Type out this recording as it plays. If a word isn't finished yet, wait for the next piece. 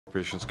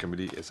Appropriations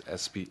Committee is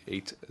SB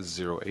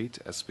 808.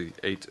 SB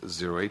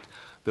 808.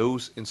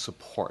 Those in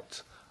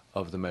support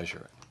of the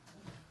measure.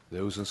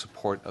 Those in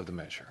support of the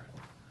measure.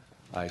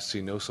 I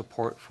see no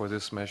support for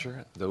this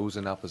measure. Those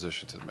in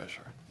opposition to the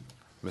measure.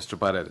 Mr.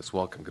 Paredes,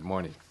 welcome. Good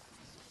morning.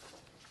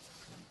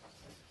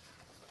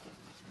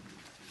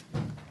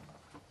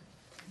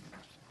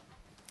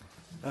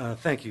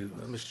 Thank you,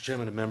 Mr.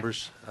 Chairman and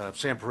members.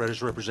 Sam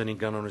Paredes, representing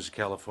Gun Owners of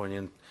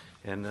California.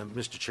 And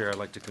Mr. Chair, I'd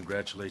like to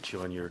congratulate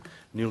you on your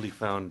newly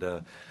found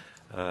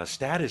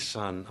status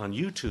on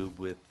YouTube.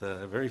 With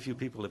very few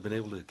people have been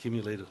able to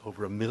accumulate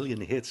over 1 million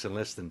hits in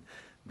less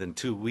than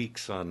 2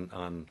 weeks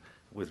on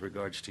with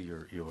regards to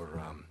your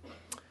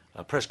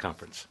press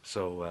conference.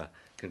 So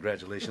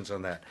congratulations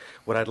on that.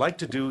 What I'd like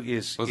to do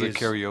is... Was it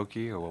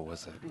karaoke or what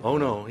was it? Oh,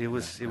 no, it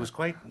was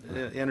quite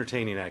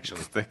entertaining,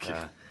 actually. Thank you.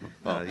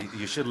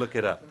 You should look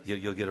it up.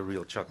 You'll get a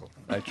real chuckle.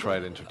 I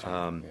tried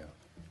entertaining, yeah.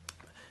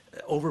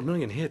 Over 1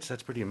 million hits,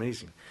 that's pretty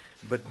amazing.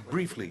 But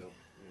briefly...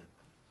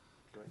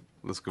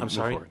 Let's go. I'm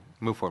sorry?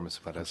 Move forward,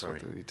 Mr. Paredes. Sorry.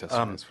 The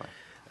testimony is fine.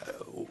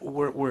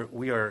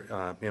 We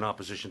are in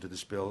opposition to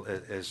this bill,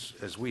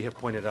 as we have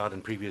pointed out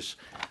in previous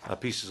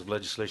pieces of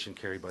legislation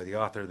carried by the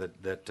author,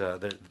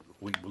 that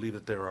we believe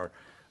that there are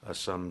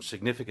some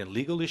significant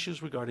legal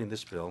issues regarding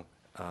this bill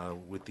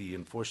with the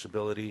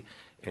enforceability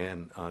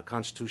and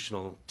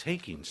constitutional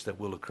takings that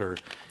will occur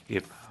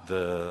if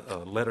the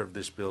letter of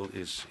this bill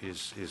is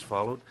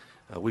followed.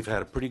 We've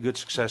had a pretty good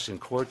success in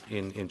court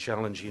in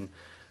challenging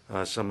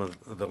some of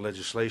the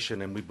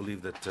legislation, and we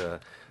believe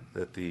that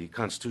the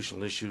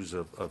constitutional issues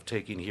of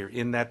taking here,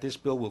 in that this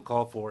bill will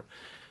call for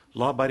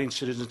law-abiding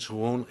citizens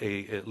who own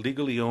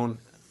legally own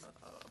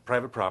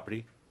private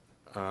property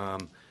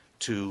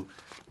to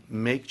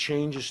make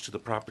changes to the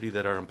property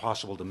that are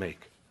impossible to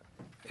make,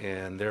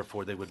 and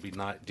therefore they would be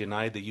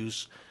denied the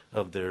use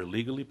of their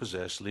legally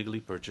possessed, legally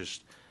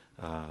purchased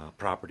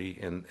property,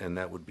 and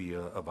that would be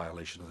a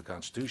violation of the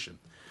Constitution.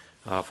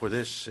 For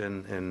this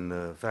and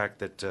the fact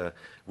that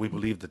we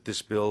believe that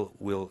this bill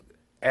will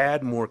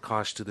add more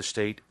cost to the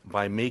state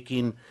by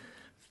making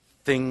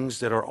things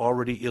that are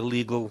already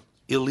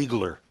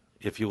illegaler,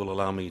 if you will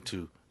allow me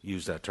to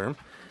use that term.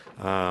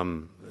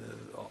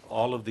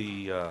 All of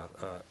the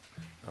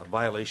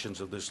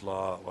violations of this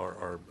law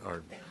are,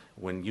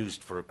 when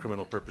used for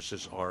criminal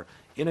purposes, are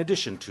in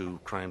addition to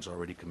crimes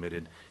already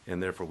committed,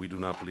 and therefore we do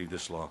not believe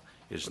this law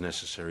is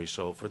necessary.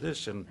 So for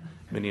this and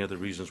many other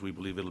reasons, we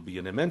believe it'll be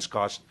an immense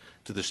cost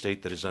to the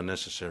state that is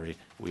unnecessary.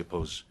 We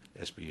oppose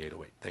SB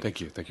 808.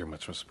 Thank you. Thank you very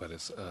much, Mr.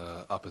 Paredes.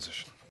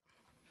 Opposition.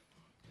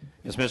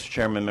 Yes, Mr.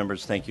 Chairman,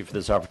 members, thank you for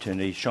this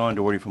opportunity. Sean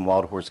Doherty from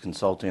Wild Horse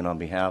Consulting on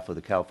behalf of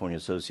the California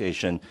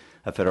Association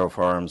of Federal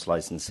Firearms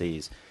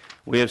Licensees.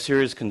 We have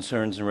serious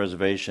concerns and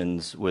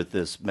reservations with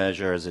this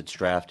measure as it's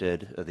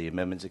drafted, the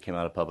amendments that came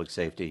out of public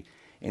safety,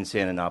 and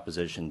stand in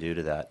opposition due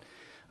to that.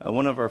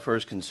 One of our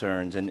first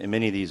concerns, and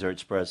many of these are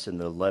expressed in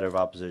the letter of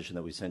opposition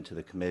that we sent to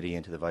the committee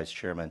and to the vice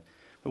chairman,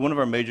 but one of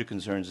our major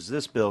concerns is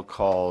this bill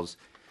calls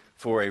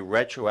for a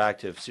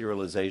retroactive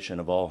serialization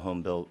of all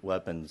home-built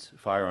weapons,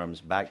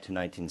 firearms, back to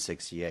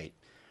 1968.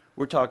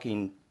 We're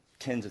talking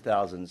tens of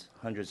thousands,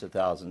 hundreds of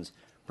thousands,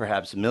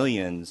 perhaps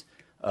millions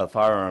of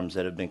firearms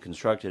that have been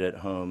constructed at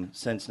home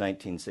since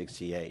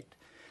 1968.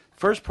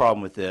 First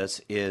problem with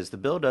this is the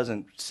bill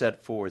doesn't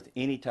set forth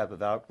any type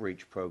of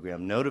outreach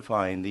program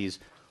notifying these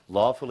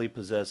lawfully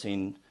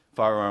possessing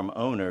firearm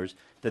owners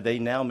that they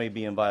now may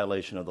be in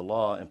violation of the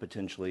law and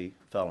potentially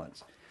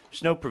felons.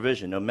 There's no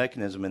provision, no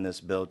mechanism in this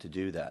bill to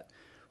do that.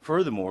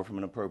 Furthermore, from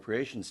an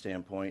appropriation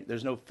standpoint,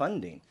 there's no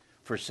funding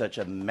for such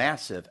a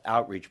massive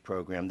outreach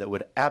program that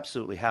would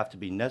absolutely have to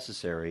be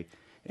necessary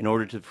in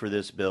order for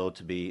this bill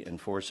to be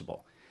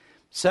enforceable.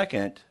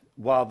 Second,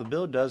 while the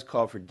bill does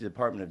call for the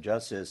Department of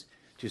Justice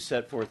to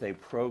set forth a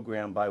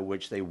program by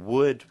which they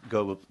would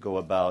go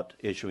about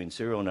issuing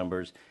serial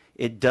numbers,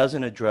 it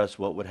doesn't address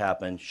what would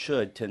happen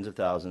should tens of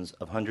thousands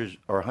of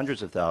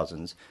hundreds of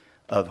thousands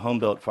of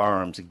home-built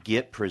firearms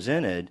get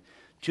presented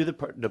to the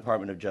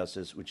Department of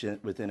Justice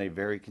within a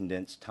very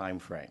condensed time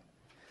frame.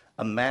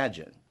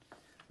 Imagine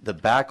the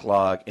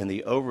backlog and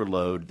the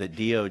overload that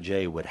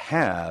DOJ would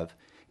have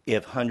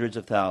if hundreds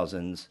of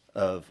thousands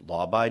of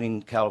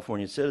law-abiding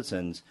California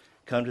citizens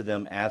come to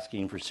them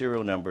asking for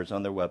serial numbers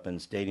on their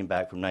weapons dating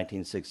back from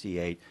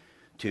 1968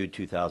 to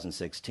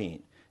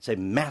 2016. It's a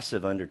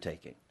massive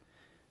undertaking.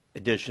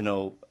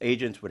 Additional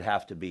agents would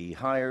have to be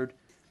hired,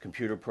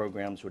 computer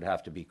programs would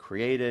have to be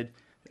created.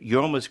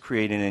 You're almost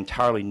creating an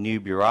entirely new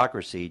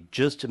bureaucracy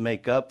just to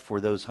make up for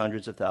those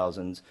hundreds of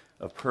thousands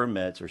of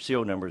permits, or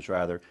serial numbers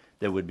rather,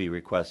 that would be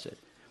requested.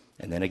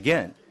 And then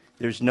again,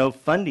 there's no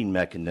funding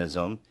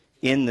mechanism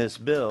in this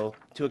bill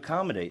to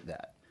accommodate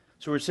that.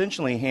 So we're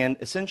essentially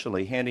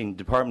handing the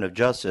Department of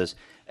Justice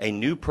a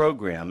new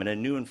program and a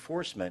new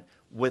enforcement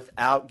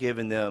without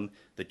giving them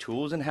the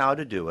tools and how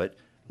to do it,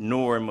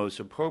 nor, most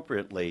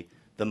appropriately,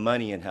 the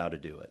money and how to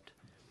do it.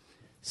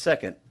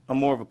 Second, on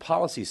more of a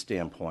policy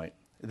standpoint,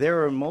 there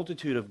are a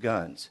multitude of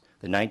guns,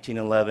 the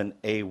 1911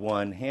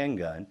 A1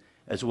 handgun,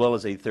 as well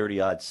as a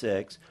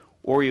 30-06,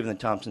 or even the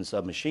Thompson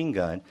submachine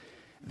gun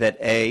that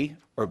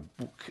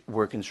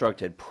were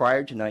constructed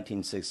prior to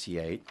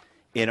 1968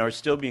 and are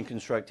still being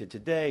constructed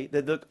today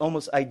that look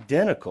almost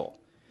identical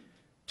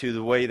to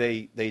the way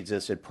they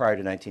existed prior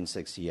to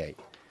 1968.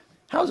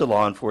 How is a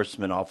law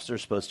enforcement officer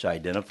supposed to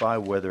identify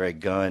whether a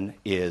gun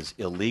is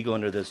illegal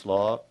under this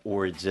law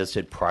or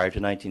existed prior to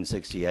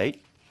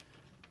 1968?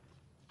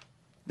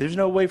 There's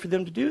no way for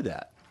them to do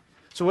that.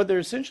 So what they're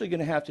essentially going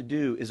to have to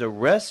do is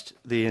arrest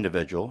the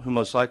individual, who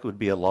most likely would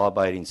be a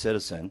law-abiding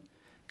citizen,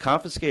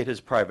 confiscate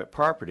his private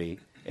property,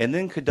 and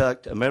then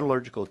conduct a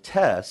metallurgical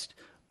test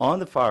on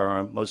the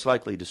firearm, most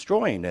likely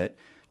destroying it,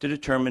 to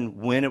determine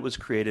when it was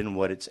created and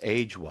what its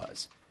age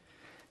was.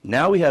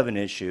 Now we have an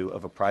issue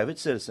of a private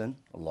citizen,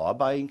 a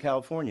law-abiding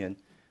Californian,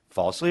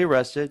 falsely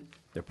arrested,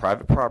 their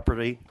private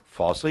property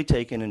falsely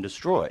taken and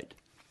destroyed.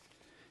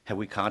 Have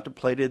we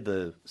contemplated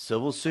the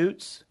civil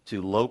suits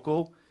to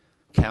local,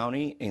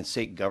 county, and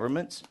state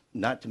governments,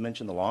 not to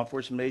mention the law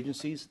enforcement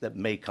agencies that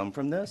may come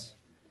from this?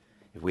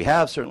 If we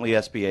have, certainly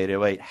SB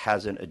 808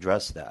 hasn't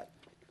addressed that.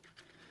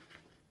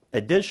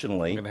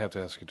 Additionally, I'm going to have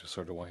to ask you to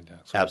sort of wind down.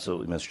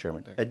 absolutely, Mr.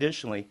 Chairman.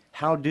 Additionally,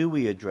 how do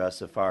we address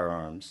the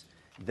firearms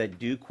that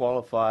do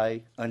qualify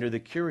under the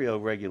curio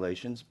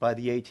regulations by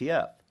the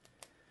ATF?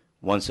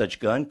 One such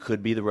gun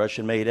could be the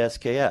Russian-made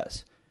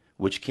SKS,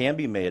 which can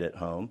be made at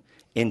home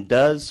and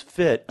does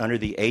fit under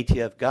the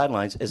ATF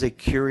guidelines as a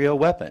curio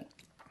weapon.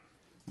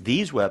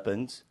 These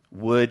weapons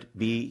would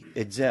be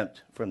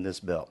exempt from this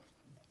bill.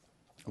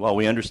 While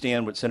we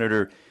understand what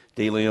Senator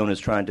De Leon is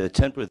trying to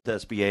attempt with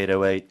SB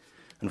 808,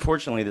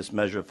 unfortunately this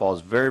measure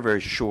falls very,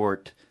 very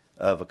short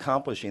of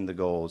accomplishing the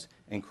goals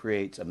and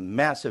creates a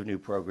massive new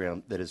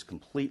program that is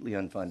completely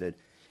unfunded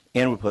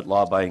and would put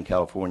law-abiding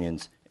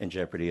Californians in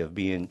jeopardy of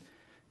being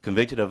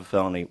convicted of a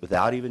felony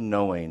without even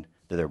knowing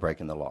that they're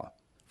breaking the law.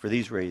 For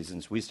these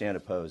reasons, we stand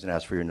opposed and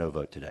ask for your no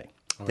vote today.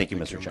 Thank you,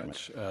 Mr.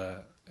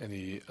 Chairman.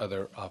 Any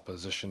other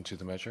opposition to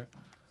the measure?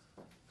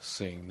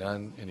 Seeing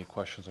none, any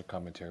questions or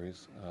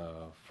commentaries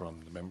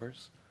from the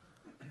members?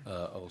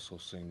 Also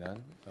seeing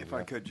none. If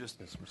I could just,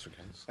 yes, Mr.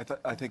 Gaines.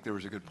 I think there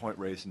was a good point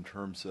raised in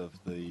terms of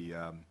the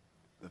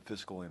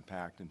fiscal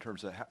impact, in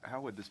terms of how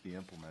would this be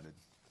implemented?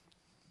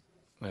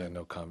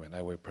 No comment.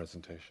 I wait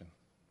presentation,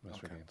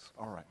 Mr. Okay. Gaines.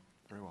 All right.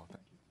 Very well. Thank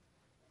you.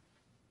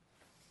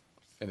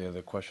 Any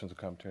other questions or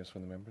commentaries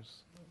from the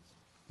members?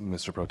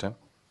 Mr. Pro Tem?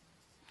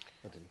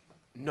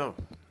 No.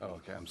 Oh,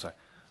 okay, I'm sorry.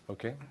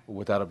 Okay,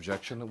 without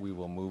objection, we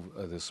will move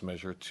this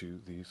measure to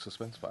the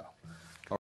suspense file.